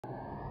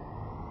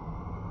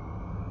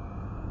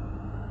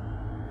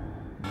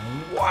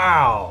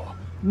Wow!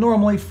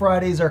 Normally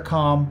Fridays are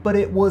calm, but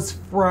it was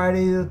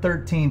Friday the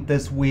 13th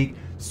this week,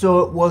 so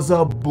it was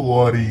a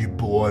bloody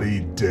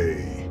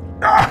day.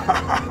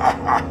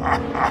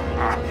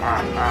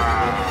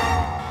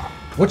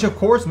 Which of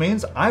course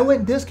means I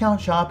went discount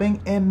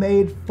shopping and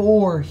made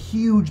 4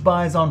 huge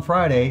buys on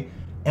Friday,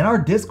 and our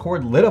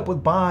Discord lit up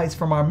with buys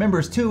from our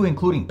members too,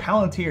 including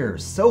Palantir,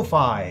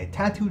 SoFi,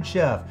 Tattooed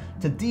Chef,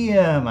 to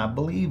DM, I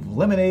believe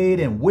Lemonade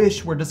and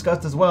Wish were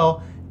discussed as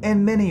well,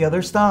 and many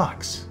other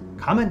stocks.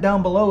 Comment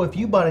down below if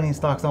you bought any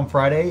stocks on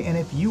Friday and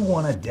if you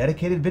want a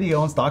dedicated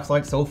video on stocks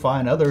like SoFi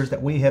and others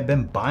that we have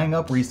been buying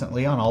up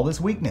recently on all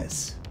this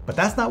weakness. But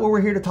that's not what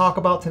we're here to talk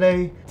about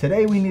today.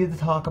 Today we need to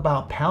talk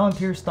about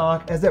Palantir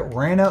stock as it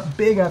ran up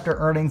big after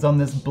earnings on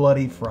this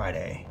bloody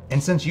Friday.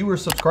 And since you were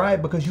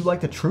subscribed because you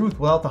like the truth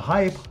without the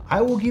hype,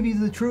 I will give you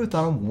the truth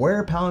on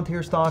where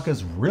Palantir stock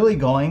is really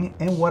going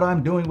and what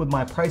I'm doing with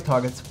my price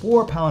targets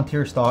for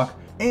Palantir stock,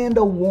 and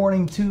a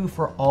warning too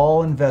for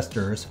all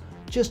investors.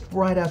 Just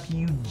right after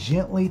you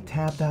gently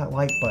tap that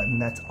like button,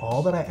 that's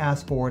all that I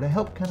ask for to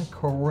help kind of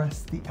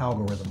caress the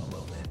algorithm a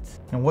little bit.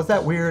 And was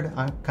that weird?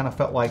 I kind of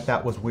felt like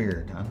that was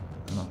weird. I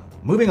don't know.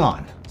 Moving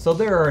on. So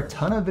there are a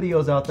ton of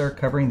videos out there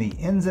covering the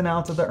ins and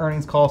outs of the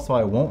earnings call, so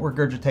I won't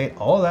regurgitate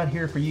all of that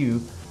here for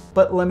you,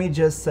 but let me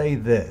just say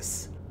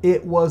this.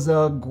 It was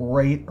a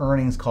great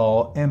earnings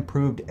call and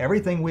proved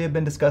everything we have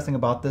been discussing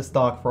about this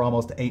stock for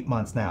almost 8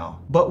 months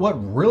now. But what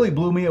really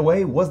blew me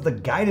away was the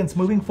guidance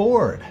moving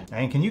forward.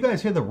 And can you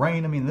guys hear the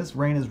rain? I mean, this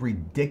rain is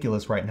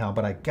ridiculous right now,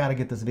 but I gotta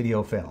get this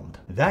video filmed.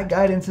 That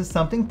guidance is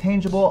something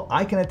tangible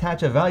I can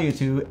attach a value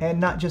to and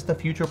not just a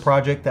future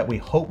project that we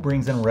hope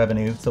brings in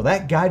revenue. So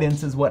that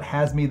guidance is what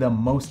has me the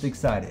most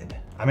excited.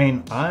 I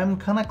mean, I'm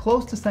kind of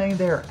close to saying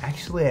they're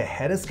actually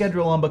ahead of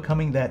schedule on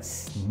becoming that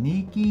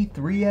sneaky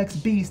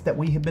 3x beast that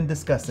we have been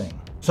discussing.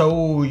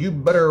 So you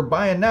better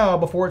buy in now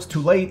before it's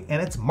too late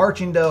and it's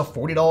marching to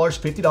 $40,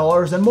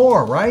 $50 and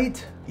more,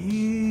 right?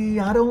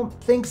 I don't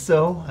think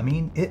so. I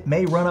mean, it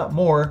may run up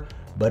more,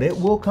 but it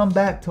will come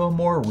back to a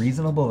more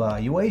reasonable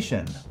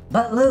valuation.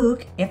 But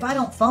Luke, if I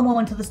don't FOMO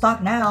into the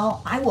stock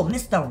now, I will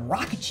miss the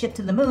rocket ship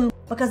to the moon,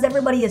 because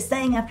everybody is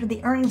saying after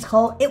the earnings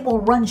call, it will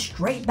run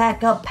straight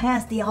back up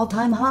past the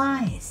all-time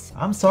highs.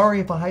 I'm sorry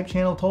if a hype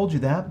channel told you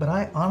that, but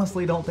I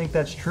honestly don't think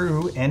that's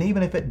true. And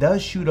even if it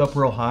does shoot up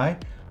real high,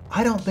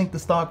 I don't think the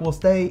stock will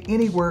stay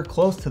anywhere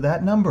close to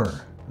that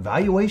number.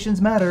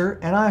 Valuations matter,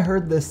 and I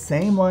heard the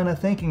same line of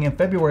thinking in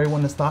February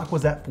when the stock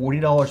was at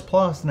 $40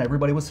 plus and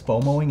everybody was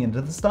FOMOing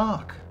into the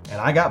stock. And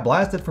I got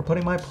blasted for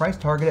putting my price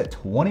target at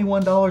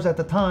 $21 at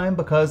the time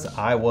because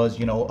I was,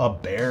 a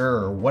bear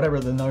or whatever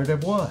the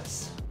narrative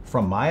was.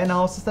 From my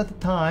analysis at the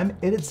time,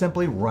 it had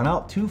simply run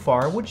out too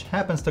far, which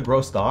happens to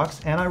grow stocks,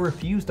 and I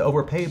refuse to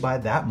overpay by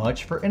that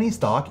much for any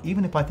stock,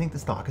 even if I think the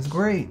stock is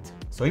great.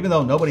 So even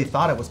though nobody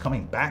thought it was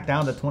coming back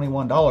down to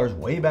 $21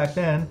 way back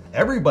then,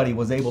 everybody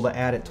was able to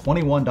add at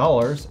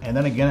 $21, and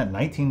then again at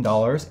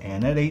 $19,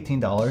 and at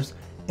 $18,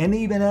 and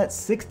even at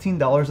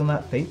 $16 on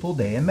that fateful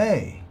day in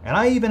May. And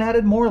I even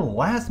added more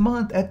last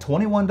month at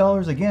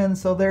 $21 again,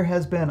 so there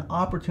has been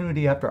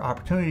opportunity after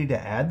opportunity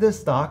to add this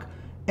stock,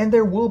 and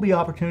there will be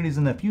opportunities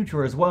in the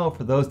future as well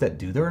for those that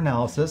do their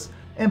analysis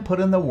and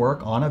put in the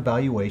work on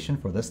evaluation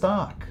for the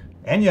stock.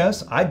 And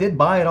yes, I did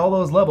buy at all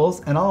those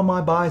levels, and all my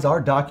buys are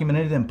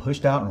documented and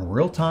pushed out in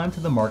real time to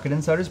the Market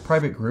Insiders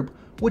private group,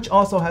 which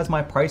also has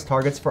my price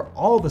targets for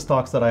all the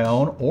stocks that I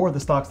own or the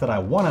stocks that I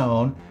want to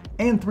own,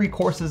 and 3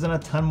 courses and a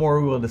ton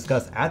more we will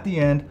discuss at the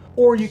end,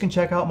 or you can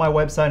check out my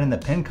website in the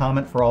pinned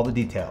comment for all the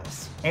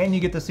details. And you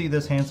get to see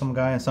this handsome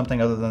guy in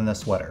something other than this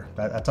sweater.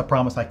 That's a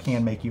promise I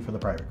can make you for the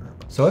private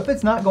group. So if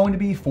it's not going to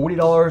be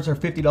 $40 or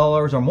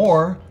 $50 or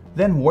more,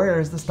 then where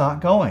is the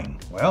stock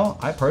going? Well,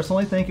 I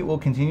personally think it will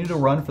continue to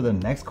run for the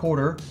next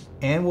quarter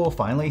and will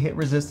finally hit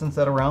resistance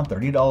at around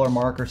 $30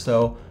 mark or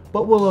so,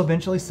 but will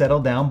eventually settle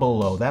down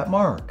below that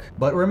mark.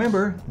 But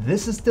remember,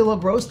 this is still a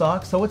growth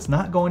stock, so it's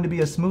not going to be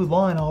a smooth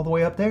line all the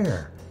way up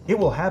there. It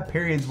will have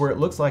periods where it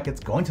looks like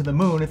it's going to the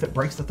moon if it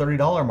breaks the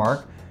 $30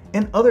 mark,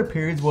 and other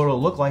periods where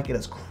it'll look like it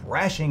is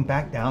crashing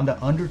back down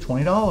to under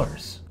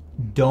 $20.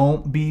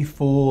 Don't be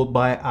fooled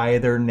by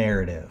either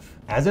narrative.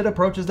 As it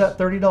approaches that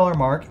 $30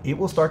 mark, it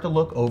will start to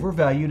look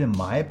overvalued in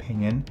my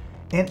opinion,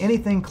 and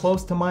anything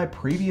close to my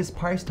previous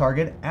price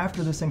target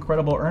after this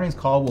incredible earnings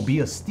call will be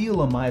a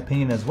steal in my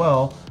opinion as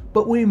well,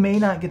 but we may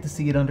not get to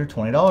see it under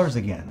 $20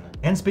 again.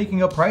 And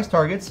speaking of price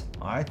targets,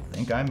 I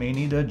think I may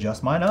need to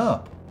adjust mine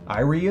up.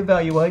 I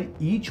reevaluate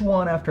each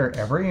one after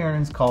every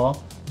earnings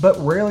call, but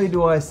rarely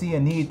do I see a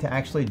need to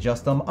actually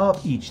adjust them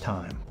up each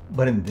time.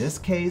 But in this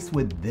case,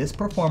 with this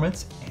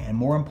performance, and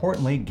more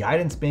importantly,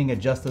 guidance being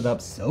adjusted up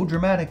so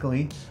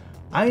dramatically,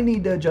 I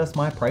need to adjust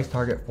my price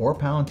target for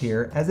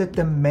Palantir as it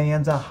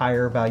demands a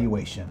higher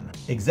valuation.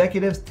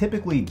 Executives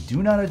typically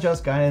do not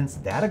adjust guidance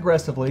that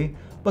aggressively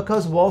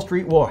because Wall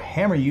Street will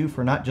hammer you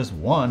for not just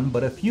one,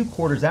 but a few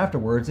quarters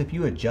afterwards if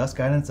you adjust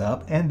guidance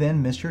up and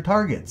then miss your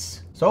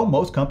targets. So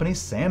most companies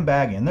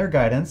sandbag in their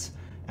guidance,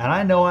 and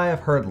I know I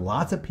have heard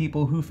lots of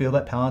people who feel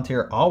that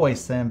Palantir always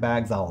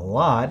sandbags a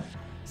lot,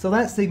 So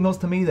that signals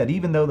to me that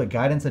even though the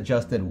guidance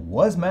adjusted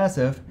was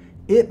massive,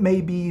 it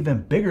may be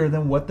even bigger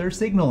than what they're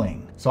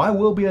signaling. So I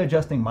will be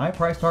adjusting my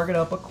price target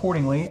up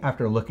accordingly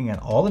after looking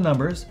at all the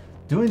numbers,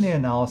 doing the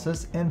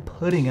analysis, and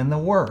putting in the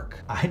work.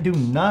 I do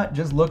not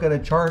just look at a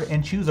chart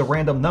and choose a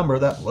random number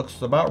that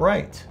looks about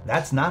right.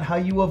 That's not how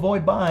you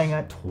avoid buying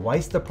at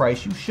twice the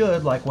price you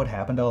should, like what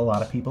happened to a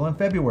lot of people in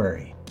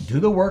February. Do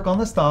the work on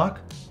the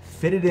stock,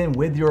 fit it in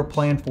with your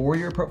plan for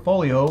your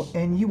portfolio,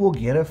 and you will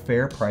get a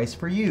fair price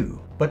for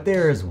you. But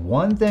there is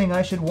one thing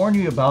I should warn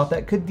you about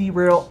that could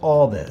derail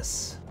all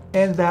this,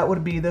 and that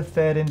would be the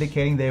Fed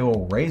indicating they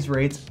will raise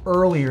rates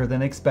earlier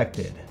than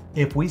expected.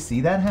 If we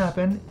see that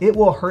happen, it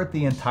will hurt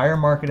the entire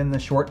market in the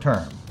short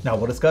term. Now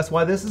we'll discuss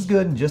why this is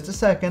good in just a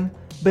second,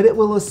 but it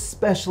will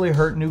especially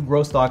hurt new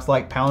growth stocks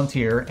like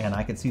Palantir, and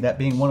I could see that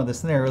being one of the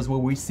scenarios where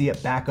we see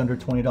it back under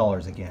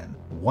 $20 again.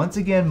 Once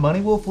again, money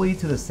will flee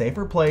to the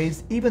safer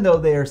plays, even though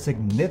they are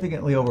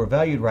significantly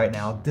overvalued right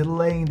now,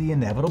 delaying the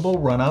inevitable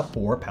run-up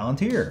for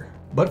Palantir.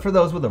 But for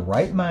those with the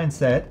right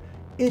mindset,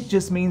 it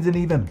just means an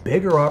even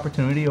bigger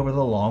opportunity over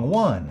the long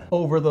run.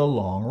 Over the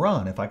long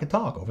run, if I could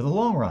talk, over the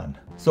long run.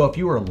 So if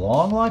you are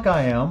long like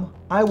I am,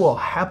 I will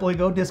happily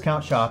go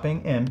discount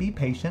shopping and be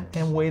patient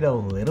and wait a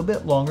little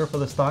bit longer for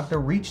the stock to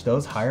reach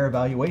those higher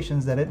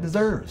valuations that it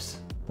deserves.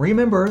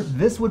 Remember,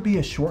 this would be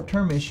a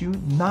short-term issue,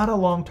 not a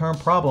long-term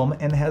problem,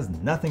 and has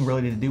nothing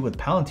really to do with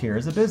Palantir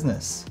as a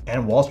business.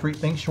 And Wall Street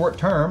thinks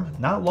short-term,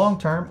 not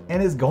long-term,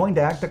 and is going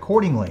to act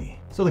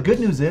accordingly. So the good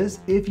news is,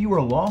 if you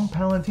are long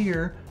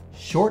Palantir,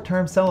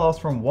 short-term sell-offs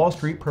from Wall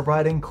Street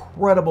provide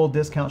incredible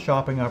discount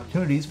shopping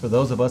opportunities for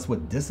those of us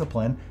with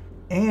discipline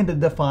and a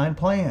defined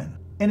plan.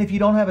 And if you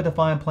don't have a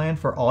defined plan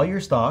for all your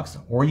stocks,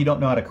 or you don't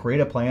know how to create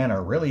a plan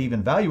or really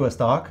even value a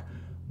stock,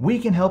 we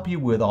can help you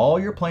with all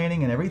your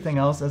planning and everything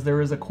else, as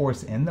there is a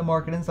course in the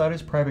Market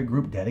Insiders private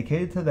group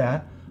dedicated to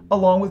that,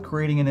 along with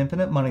creating an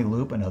infinite money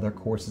loop and other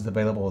courses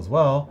available as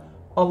well,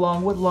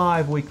 along with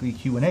live weekly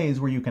Q&As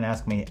where you can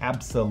ask me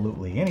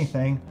absolutely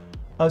anything,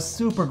 a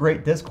super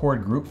great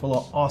Discord group full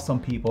of awesome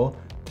people,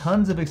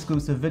 tons of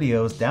exclusive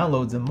videos,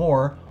 downloads, and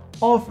more,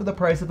 all for the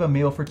price of a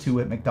meal for two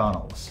at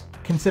McDonald's.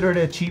 Consider it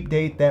a cheap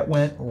date that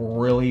went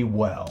really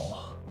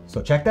well.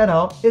 So check that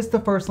out. It's the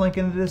first link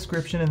in the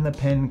description in the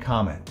pinned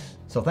comment.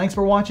 So thanks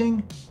for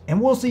watching, and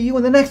we'll see you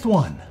in the next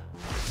one.